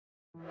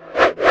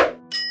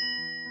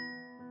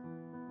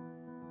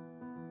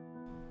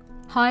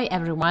Hi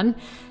everyone,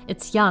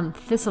 it's Jan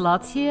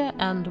Thistlot here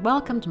and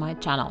welcome to my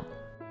channel.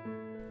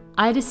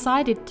 I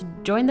decided to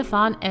join the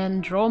fun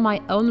and draw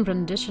my own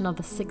rendition of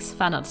the 6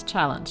 fanarts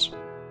challenge.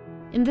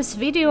 In this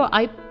video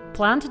I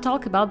plan to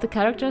talk about the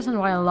characters and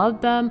why I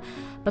love them,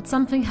 but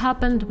something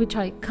happened which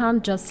I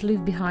can't just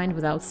leave behind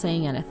without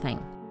saying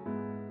anything.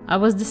 I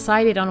was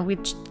decided on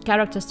which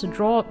characters to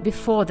draw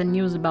before the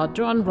news about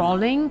Joanne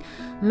Rowling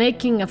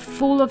making a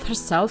fool of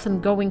herself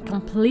and going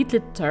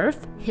completely turf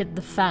hit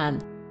the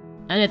fan.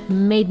 And it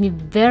made me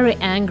very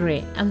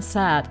angry and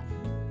sad,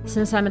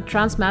 since I'm a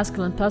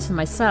trans-masculine person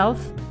myself,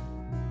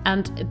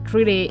 and it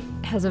really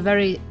has a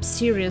very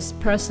serious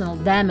personal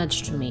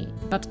damage to me.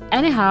 But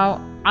anyhow,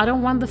 I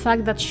don't want the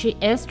fact that she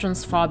is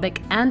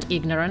transphobic and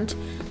ignorant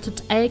to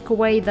take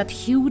away that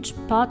huge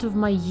part of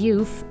my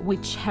youth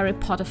which Harry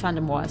Potter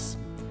fandom was.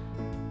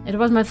 It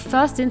was my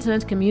first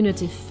internet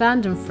community,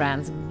 fandom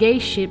friends, gay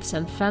ships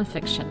and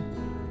fanfiction.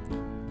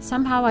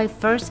 Somehow I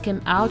first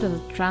came out as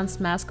a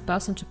trans-masc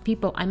person to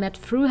people I met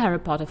through Harry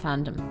Potter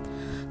fandom.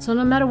 So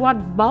no matter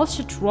what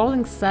bullshit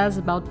Rowling says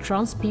about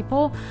trans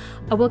people,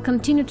 I will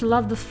continue to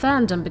love the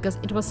fandom because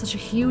it was such a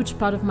huge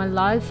part of my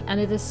life and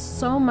it is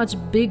so much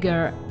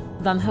bigger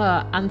than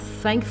her and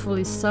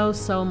thankfully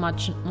so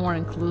much more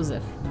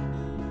inclusive.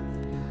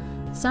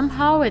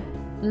 Somehow it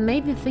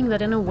made me think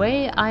that in a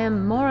way I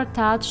am more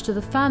attached to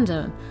the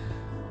fandom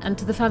and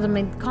to the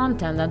fandom-made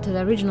content than to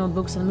the original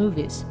books and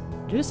movies.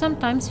 Do you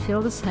sometimes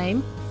feel the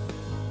same?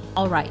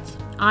 Alright,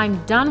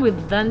 I'm done with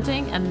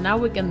venting and now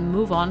we can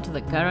move on to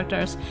the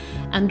characters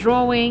and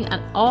drawing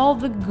and all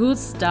the good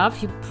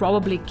stuff you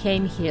probably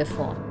came here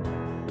for.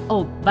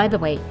 Oh, by the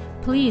way,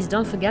 please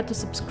don't forget to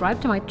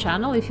subscribe to my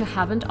channel if you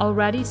haven't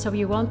already so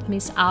you won't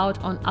miss out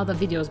on other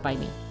videos by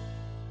me.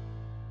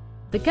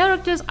 The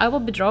characters I will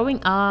be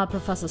drawing are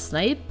Professor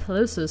Snape,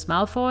 Lucius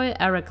Malfoy,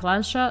 Eric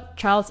Lansha,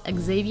 Charles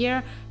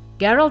Xavier,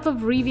 Geralt of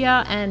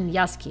Rivia and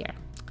Jaskier.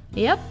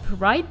 Yep,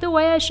 right the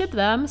way I ship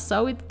them,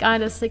 so it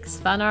kinda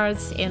 6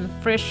 fanarts in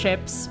 3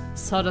 ships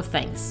sort of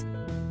things.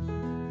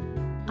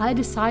 I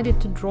decided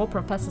to draw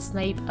Professor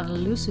Snape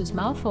and Lucius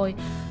Malfoy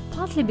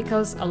partly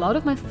because a lot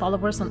of my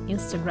followers on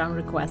Instagram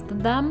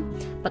requested them,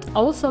 but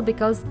also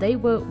because they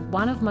were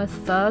one of my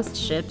first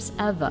ships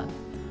ever.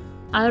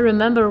 I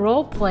remember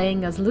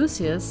role-playing as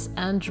Lucius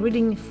and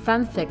reading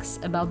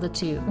fanfics about the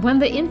two, when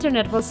the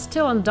internet was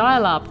still on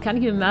dial-up,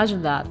 can you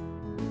imagine that?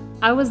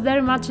 I was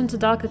very much into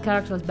darker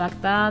characters back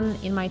then,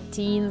 in my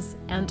teens,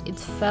 and it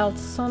felt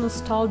so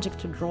nostalgic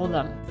to draw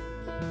them.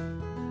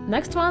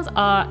 Next ones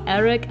are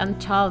Eric and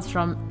Charles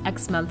from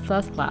X-Men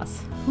First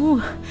Class.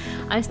 Whew,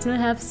 I still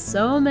have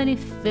so many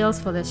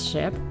feels for this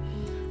ship.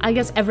 I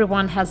guess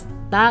everyone has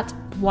that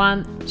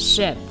one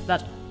ship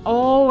that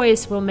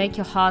always will make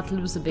your heart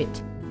lose a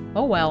bit.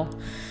 Oh well,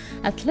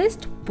 at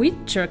least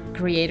Witcher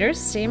creators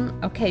seem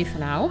okay for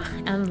now,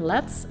 and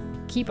let's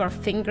keep our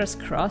fingers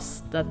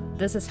crossed that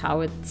this is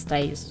how it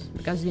stays,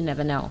 because you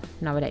never know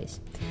nowadays.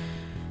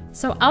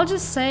 So I'll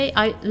just say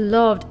I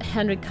loved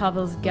Henry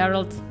Cavill's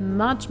Geralt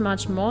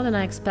much more than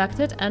I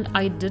expected, and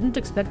I didn't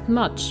expect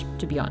much,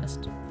 to be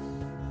honest.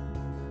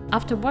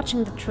 After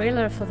watching the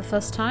trailer for the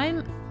first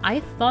time,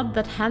 I thought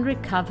that Henry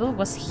Cavill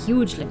was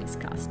hugely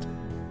miscast.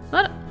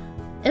 But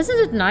isn't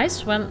it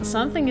nice when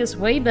something is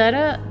way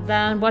better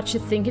than what you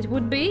think it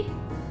would be?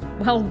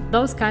 Well,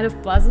 those kind of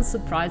pleasant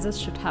surprises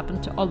should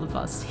happen to all of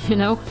us, you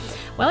know?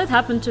 Well, it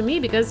happened to me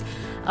because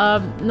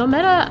no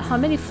matter how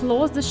many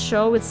flaws the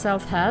show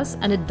itself has,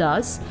 and it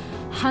does,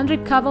 Henry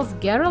Cavill's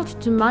Geralt,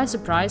 to my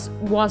surprise,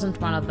 wasn't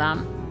one of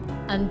them.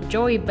 And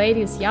Joey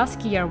Batey's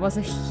Jaskier was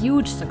a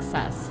huge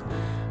success.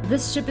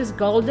 This ship is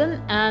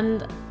golden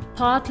and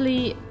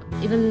partly,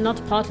 even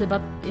not partly,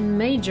 but in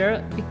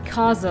major,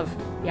 because of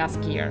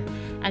Jaskier.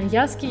 And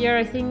Jaskier,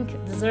 I think,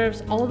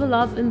 deserves all the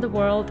love in the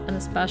world, and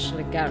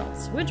especially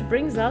Geralt's. Which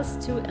brings us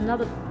to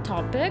another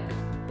topic,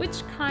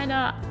 which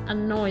kinda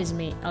annoys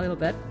me a little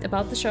bit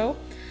about the show.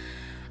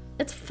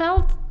 It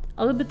felt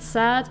a little bit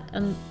sad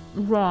and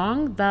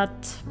wrong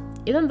that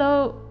even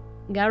though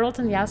Geralt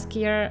and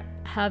Jaskier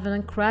have an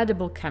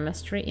incredible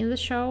chemistry in the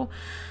show,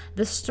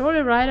 the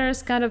story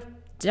writers kind of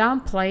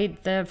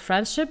downplayed their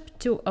friendship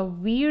to a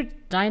weird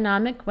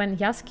dynamic when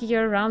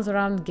Jaskier runs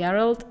around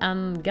Geralt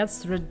and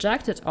gets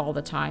rejected all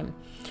the time.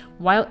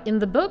 While in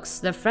the books,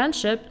 their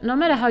friendship, no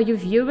matter how you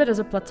view it as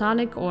a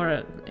platonic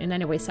or in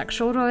any way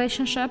sexual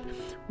relationship,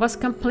 was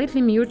completely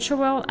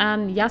mutual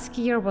and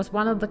Jaskier was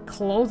one of the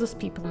closest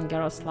people in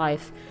Geralt's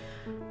life.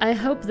 I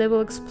hope they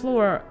will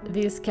explore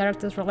these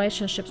characters'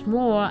 relationships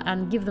more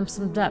and give them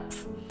some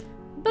depth.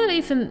 But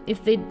even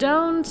if they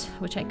don't,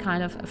 which I'm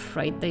kind of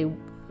afraid they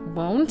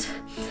won't,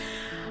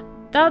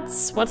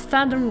 that's what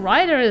fandom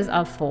writers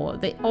are for.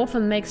 They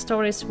often make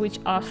stories which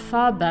are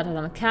far better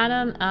than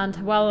canon, and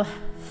well,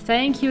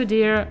 thank you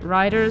dear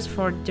writers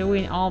for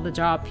doing all the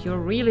job. You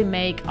really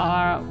make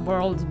our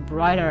world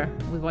brighter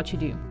with what you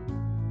do.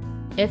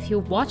 If you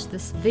watched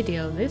this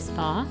video this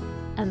far,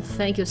 and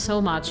thank you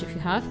so much if you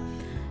have,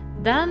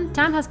 then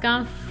time has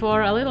come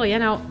for a little,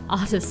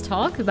 artist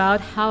talk about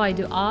how I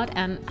do art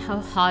and how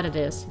hard it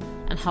is,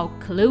 and how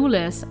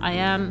clueless I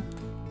am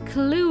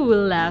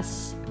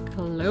clueless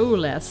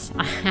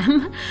I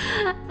am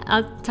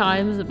at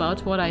times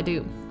about what I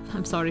do.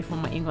 I'm sorry for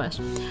my English.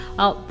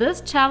 Well, this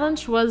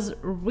challenge was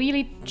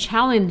really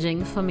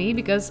challenging for me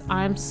because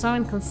I'm so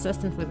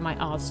inconsistent with my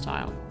art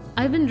style.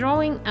 I've been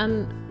drawing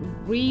and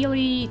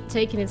really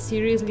taking it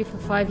seriously for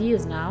 5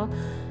 years now,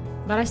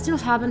 but I still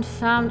haven't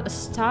found a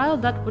style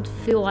that would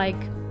feel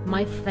like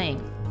my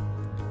thing.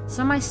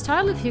 So my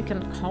style, if you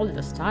can call it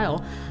a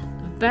style,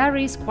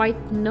 varies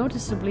quite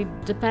noticeably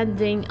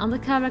depending on the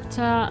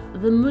character,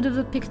 the mood of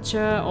the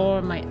picture,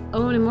 or my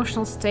own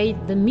emotional state,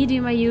 the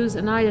medium I use,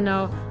 and I don't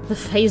know, the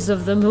phase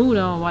of the moon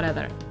or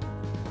whatever.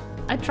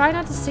 I try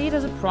not to see it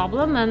as a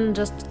problem and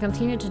just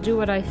continue to do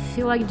what I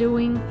feel like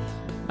doing,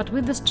 but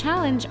with this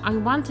challenge I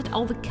wanted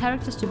all the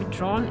characters to be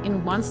drawn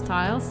in one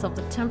style so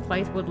the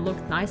template would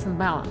look nice and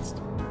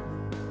balanced.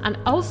 And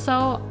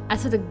also I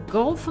set a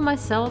goal for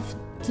myself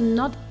to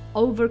not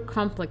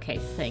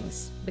overcomplicate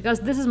things, because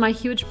this is my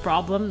huge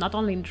problem, not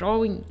only in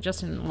drawing,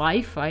 just in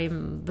life.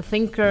 I'm the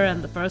thinker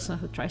and the person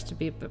who tries to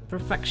be a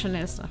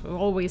perfectionist, who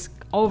always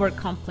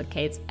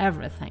overcomplicates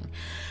everything.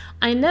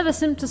 I never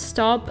seem to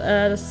stop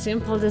at a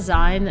simple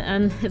design,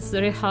 and it's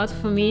very hard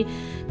for me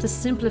to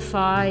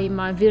simplify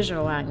my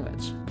visual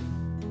language.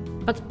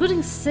 But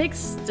putting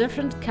 6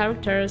 different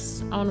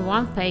characters on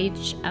one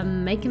page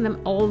and making them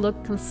all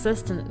look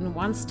consistent in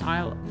one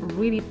style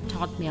really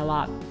taught me a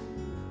lot.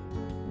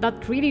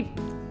 That really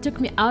took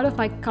me out of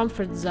my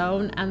comfort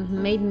zone and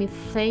made me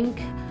think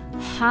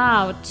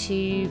how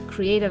to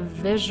create a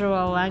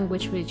visual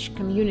language which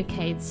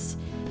communicates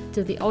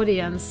to the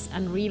audience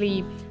and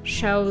really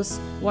shows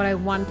what I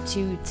want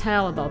to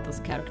tell about those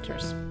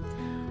characters.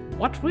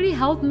 What really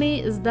helped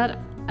me is that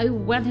I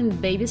went in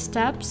baby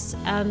steps,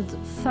 and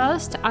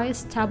first I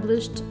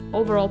established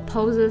overall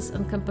poses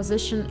and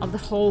composition of the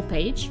whole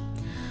page.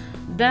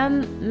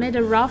 Then made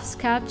a rough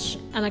sketch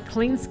and a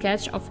clean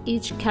sketch of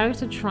each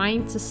character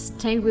trying to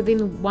stay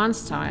within one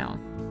style.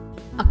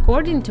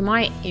 According to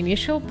my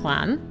initial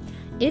plan,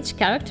 each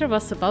character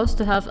was supposed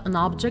to have an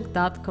object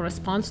that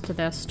corresponds to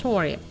their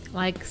story,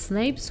 like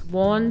Snape's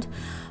wand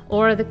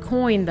or the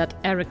coin that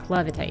Eric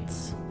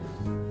levitates.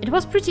 It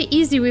was pretty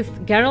easy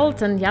with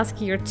Geralt and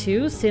Jaskier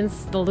too,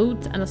 since the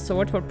lute and the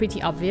sword were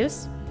pretty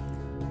obvious.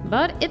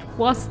 But it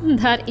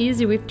wasn't that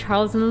easy with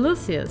Charles and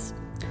Lucius,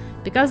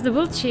 because the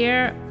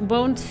wheelchair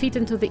won't fit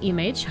into the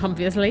image,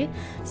 obviously,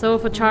 so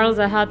for Charles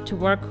I had to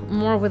work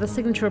more with a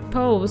signature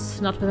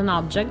pose, not with an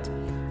object.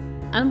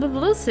 And with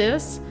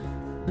Lucius,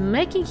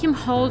 making him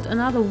hold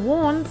another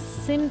wand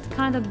seemed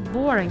kind of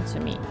boring to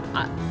me.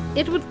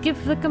 It would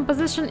give the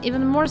composition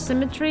even more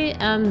symmetry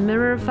and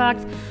mirror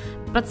effect,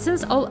 but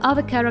since all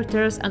other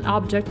characters and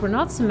objects were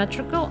not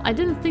symmetrical, I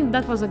didn't think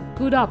that was a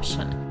good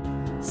option.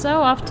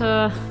 So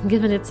after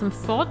giving it some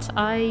thought,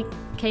 I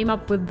came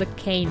up with the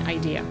cane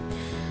idea.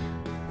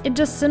 It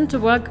just seemed to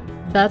work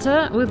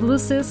better with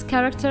Lucy's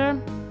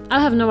character. I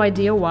have no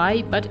idea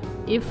why, but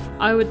if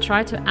I would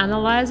try to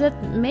analyze it,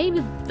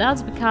 maybe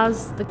that's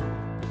because the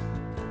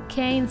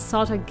cane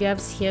sort of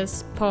gives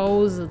his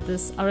pose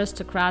this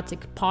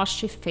aristocratic,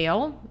 poshy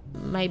feel.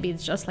 Maybe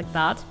it's just like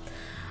that.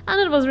 And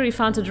it was really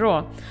fun to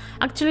draw.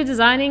 Actually,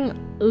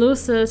 designing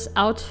Lucy's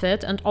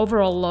outfit and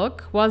overall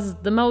look was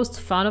the most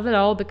fun of it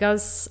all,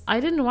 because I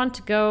didn't want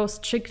to go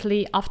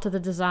strictly after the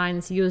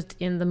designs used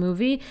in the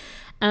movie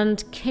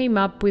and came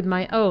up with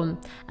my own.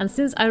 And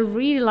since I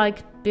really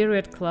like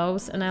period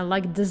clothes and I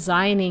like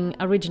designing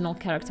original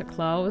character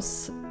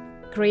clothes,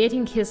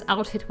 creating his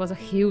outfit was a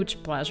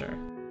huge pleasure.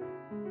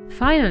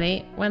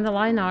 Finally, when the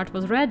line art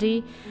was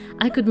ready,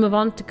 I could move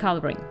on to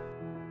coloring.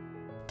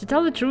 To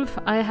tell the truth,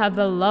 I have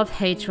a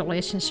love-hate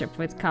relationship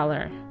with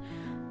color.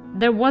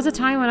 There was a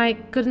time when I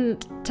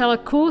couldn't tell a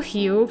cool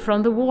hue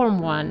from the warm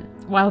one,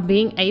 while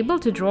being able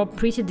to draw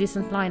pretty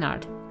decent line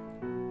art.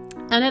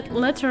 And it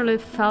literally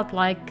felt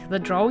like the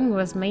drawing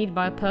was made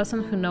by a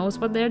person who knows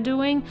what they're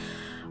doing,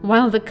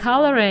 while the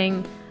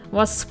coloring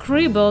was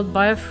scribbled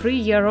by a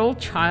 3-year-old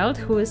child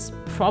who is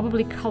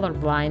probably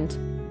colorblind.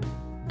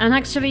 And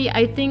actually,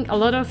 I think a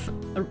lot of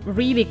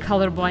really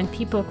colorblind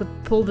people could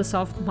pull this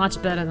off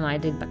much better than I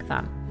did back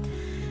then.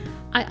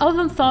 I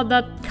often thought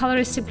that color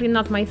is simply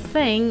not my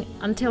thing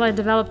until I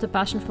developed a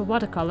passion for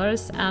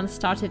watercolors and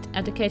started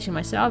educating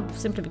myself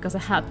simply because I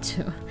had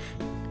to.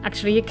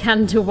 Actually, you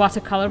can't do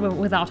watercolor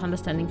without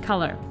understanding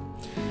color.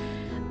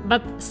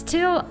 But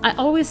still, I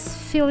always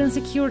feel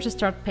insecure to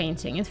start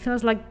painting. It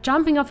feels like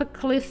jumping off a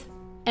cliff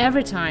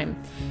every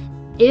time.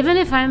 Even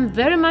if I'm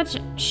very much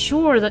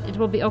sure that it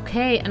will be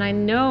okay and I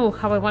know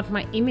how I want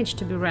my image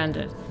to be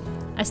rendered,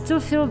 I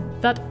still feel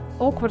that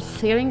awkward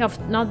feeling of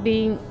not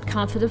being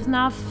confident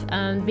enough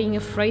and being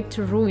afraid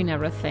to ruin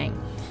everything.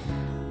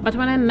 But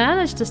when I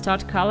manage to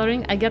start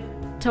coloring, I get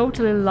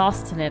totally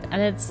lost in it,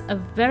 and it's a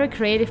very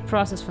creative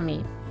process for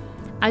me.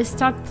 I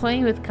start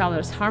playing with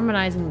colors,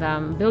 harmonizing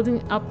them,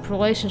 building up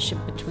relationship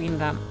between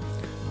them.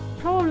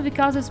 Probably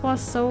because it was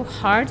so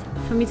hard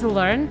for me to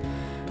learn,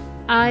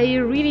 I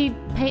really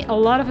pay a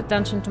lot of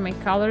attention to my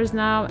colors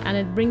now, and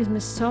it brings me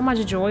so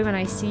much joy when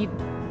I see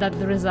that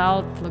the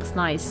result looks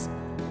nice.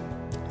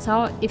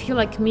 So if you,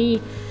 like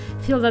me,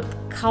 feel that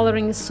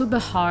coloring is super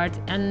hard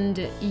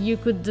and you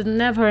could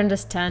never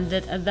understand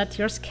it, and that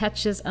your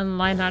sketches and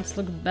line arts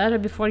look better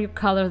before you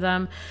color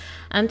them,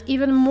 and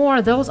even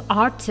more, those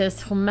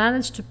artists who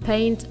manage to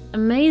paint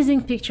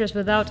amazing pictures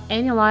without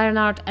any line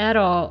art at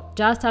all,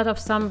 just out of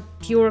some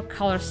pure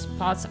color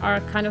spots, are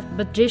kind of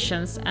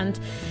magicians, and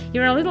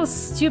you're a little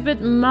stupid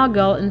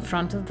muggle in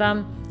front of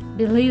them.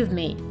 Believe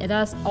me, it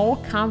does all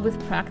come with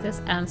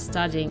practice and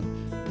studying.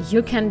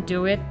 You can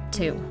do it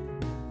too.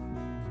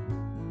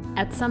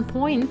 At some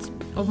point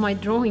of my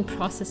drawing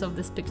process of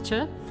this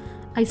picture,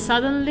 I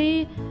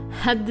suddenly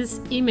had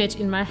this image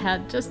in my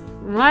head, just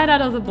right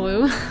out of the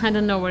blue, I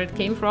don't know where it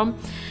came from,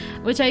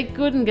 which I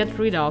couldn't get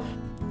rid of.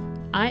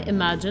 I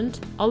imagined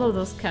all of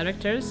those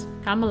characters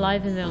come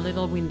alive in their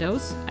little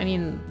windows, I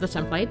mean the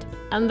template,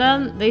 and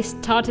then they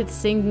started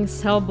singing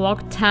Cell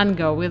Block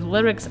Tango with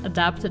lyrics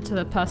adapted to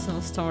their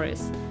personal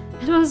stories.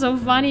 It was so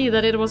funny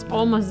that it was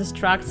almost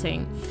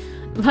distracting,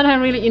 but I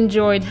really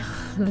enjoyed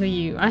the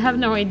view. I have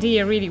no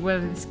idea really where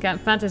this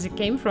fantasy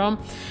came from,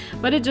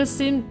 but it just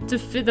seemed to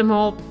fit them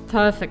all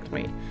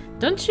perfectly.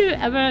 Don't you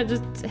ever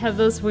just have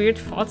those weird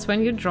thoughts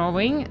when you're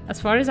drawing?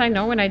 As far as I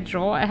know, when I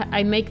draw,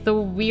 I make the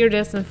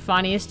weirdest and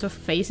funniest of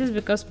faces,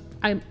 because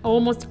I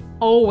almost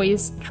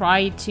always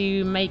try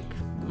to make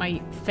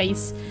my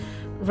face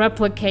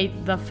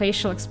replicate the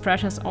facial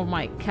expressions of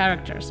my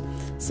characters.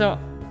 So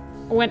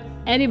when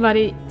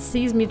anybody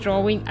sees me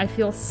drawing, I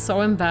feel so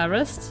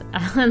embarrassed,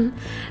 and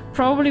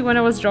probably when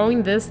I was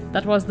drawing this,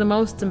 that was the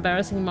most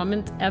embarrassing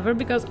moment ever,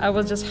 because I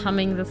was just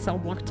humming the Cell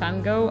Block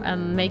Tango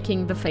and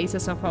making the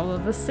faces of all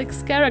of the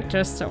 6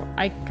 characters, so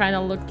I kind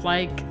of looked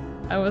like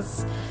I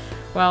was,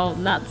 well,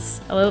 nuts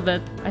a little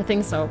bit, I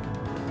think so.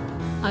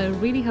 I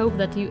really hope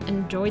that you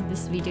enjoyed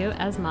this video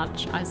as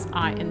much as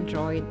I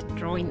enjoyed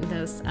drawing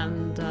this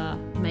and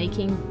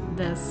making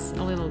this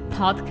a little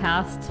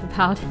podcast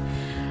about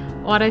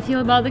what I feel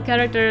about the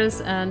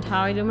characters and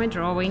how I do my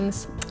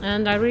drawings,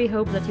 and I really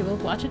hope that you will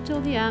watch it till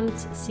the end,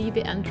 see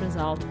the end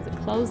result with a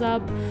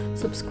close-up,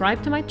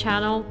 subscribe to my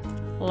channel,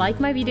 like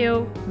my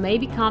video,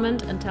 maybe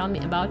comment and tell me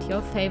about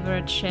your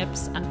favorite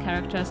ships and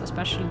characters,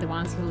 especially the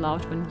ones you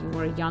loved when you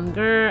were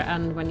younger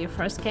and when you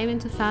first came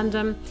into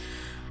fandom,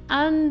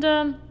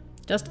 and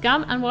just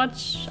come and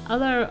watch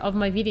other of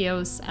my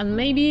videos, and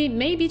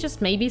maybe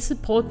just maybe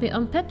support me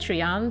on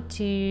Patreon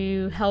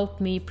to help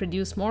me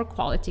produce more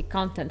quality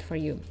content for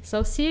you.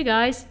 So see you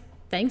guys,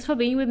 thanks for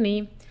being with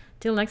me,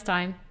 till next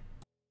time.